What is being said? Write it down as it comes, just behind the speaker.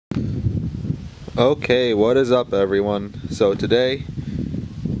Okay, what is up everyone? So today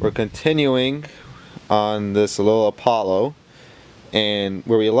we're continuing on this little Apollo, and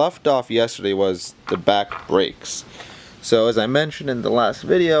where we left off yesterday was the back brakes. So as I mentioned in the last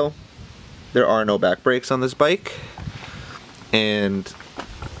video, there are no back brakes on this bike, and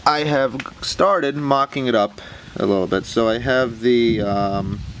I have started mocking it up a little bit. So I have the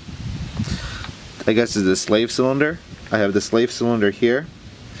I guess is the slave cylinder. I have the slave cylinder here.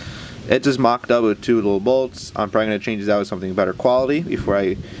 It's just mocked up with two little bolts. I'm probably going to change these out with something better quality before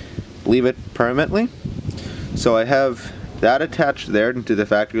I leave it permanently. So I have that attached there into the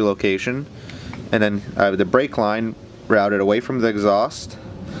factory location, and then I have the brake line routed away from the exhaust,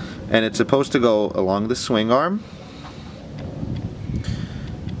 and it's supposed to go along the swing arm,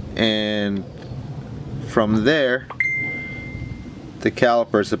 and from there the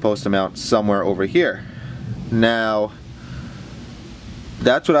caliper is supposed to mount somewhere over here. Now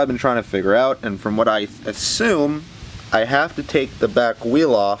that's what I've been trying to figure out, and from what I assume, I have to take the back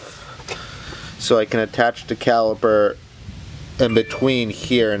wheel off so I can attach the caliper in between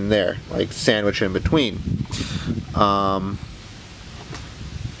here and there, like sandwich in between.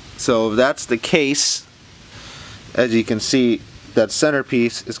 So if that's the case, as you can see, that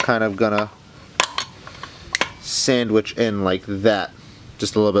centerpiece is kind of gonna sandwich in like that,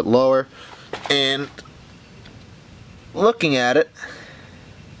 just a little bit lower. And looking at it,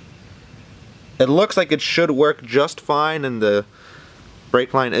 it looks like it should work just fine, and the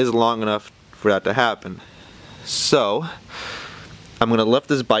brake line is long enough for that to happen. So I'm going to lift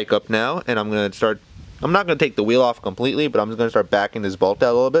this bike up now, and I'm not going to take the wheel off completely, but I'm just going to start backing this bolt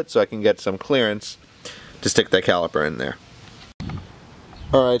out a little bit so I can get some clearance to stick that caliper in there.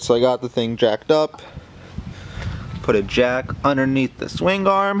 Alright, so I got the thing jacked up, put a jack underneath the swing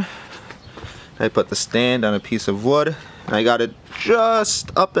arm, I put the stand on a piece of wood, and I got it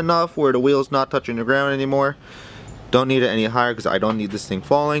just up enough where the wheel's not touching the ground anymore. Don't need it any higher because I don't need this thing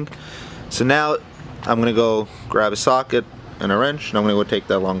falling. So now I'm going to go grab a socket and a wrench, and I'm going to go take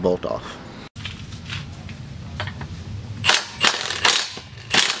that long bolt off.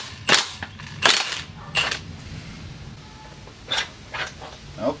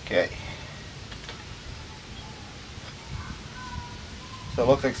 Okay. So it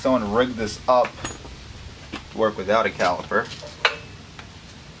looks like someone rigged this up to work without a caliper.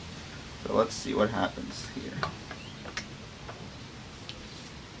 So let's see what happens here.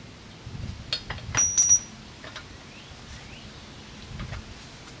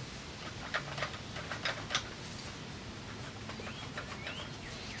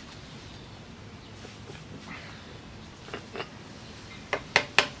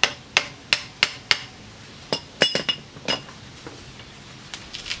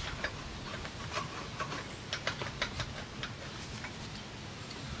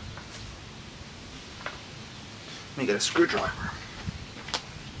 Let me get a screwdriver.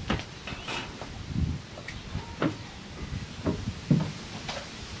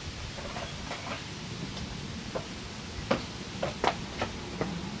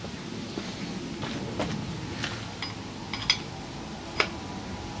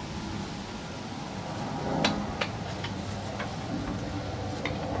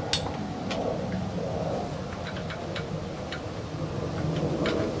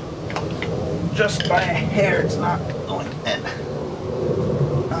 Just by a hair, it's not going in.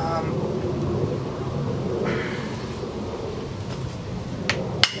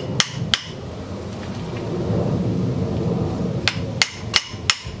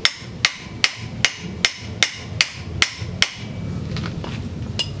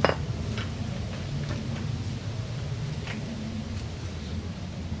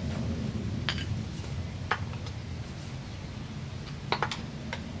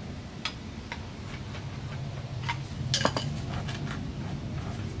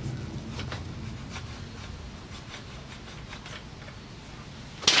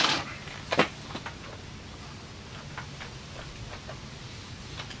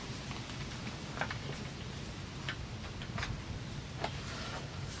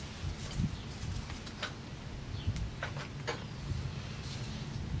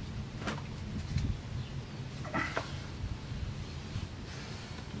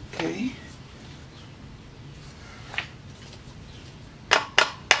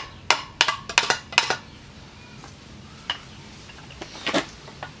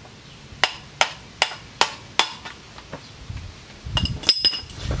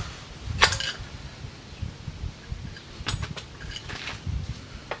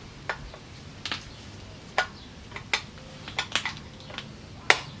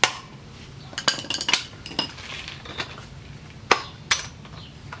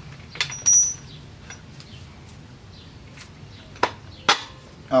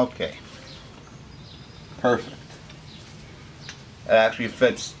 Okay. Perfect. It actually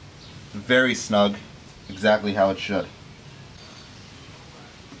fits very snug, exactly how it should.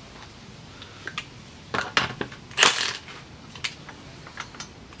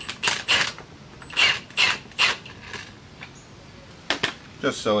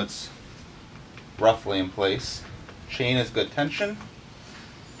 Just so it's roughly in place. Chain is good tension,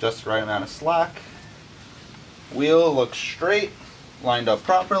 just the right amount of slack. Wheel looks straight, lined up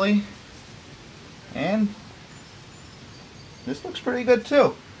properly, and this looks pretty good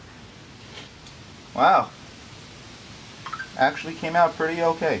too. Wow, actually came out pretty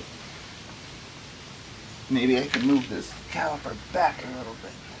okay. Maybe I can move this caliper back a little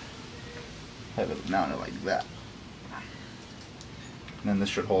bit. Have it mounted like that. And then this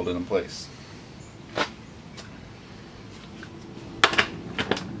should hold it in place.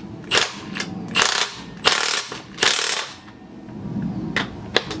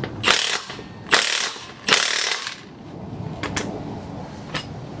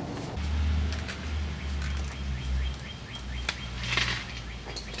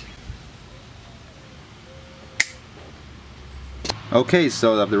 Okay,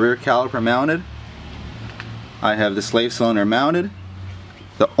 so I have the rear caliper mounted. I have the slave cylinder mounted.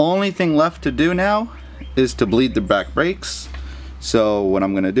 The only thing left to do now is to bleed the back brakes. So what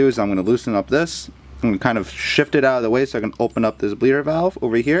I'm going to do is I'm going to loosen up this. I'm going to kind of shift it out of the way so I can open up this bleeder valve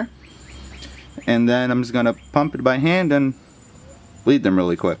over here. And then I'm just going to pump it by hand and bleed them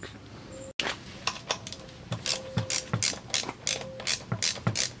really quick.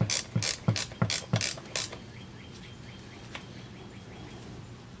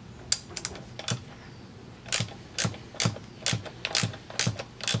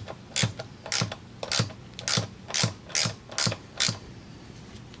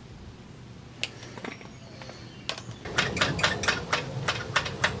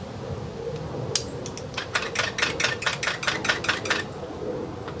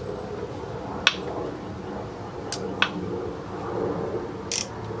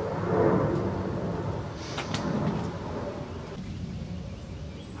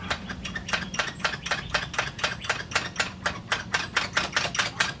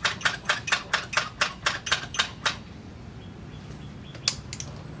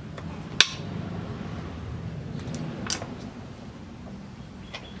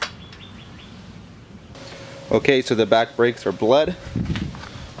 Okay, so the back brakes are bled.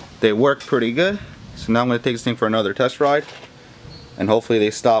 They work pretty good. So now I'm going to take this thing for another test ride. And hopefully they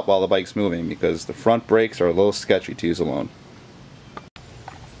stop while the bike's moving, because the front brakes are a little sketchy to use alone.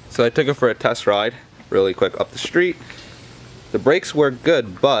 So I took it for a test ride really quick up the street. The brakes work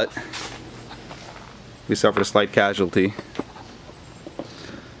good, but we suffered a slight casualty.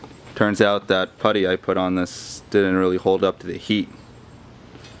 Turns out that putty I put on this didn't really hold up to the heat.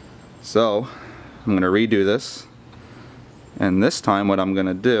 So I'm going to redo this, and this time what I'm going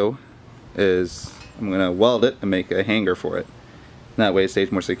to do is I'm going to weld it and make a hanger for it. That way it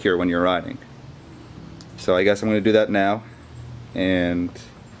stays more secure when you're riding. So I guess I'm going to do that now and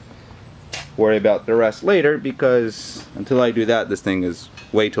worry about the rest later, because until I do that, this thing is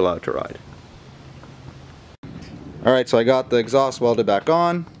way too loud to ride. Alright, so I got the exhaust welded back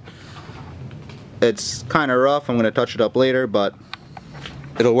on. It's kind of rough, I'm going to touch it up later, but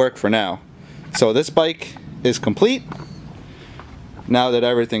it'll work for now. So this bike is complete. Now that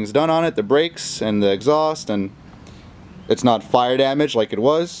everything's done on it, the brakes and the exhaust, and it's not fire damage like it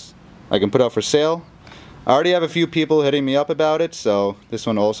was, I can put it up for sale. I already have a few people hitting me up about it, so this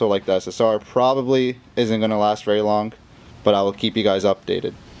one also, like the SSR, probably isn't going to last very long, but I will keep you guys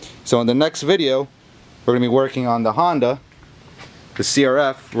updated. So in the next video, we're going to be working on the Honda, the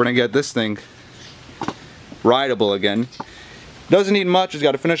CRF. We're going to get this thing rideable again. Doesn't need much, just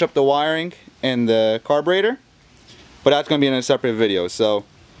got to finish up the wiring and the carburetor, but that's going to be in a separate video. So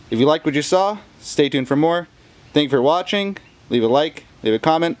if you liked what you saw, stay tuned for more. Thank you for watching. Leave a like, leave a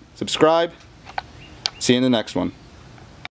comment, subscribe. See you in the next one.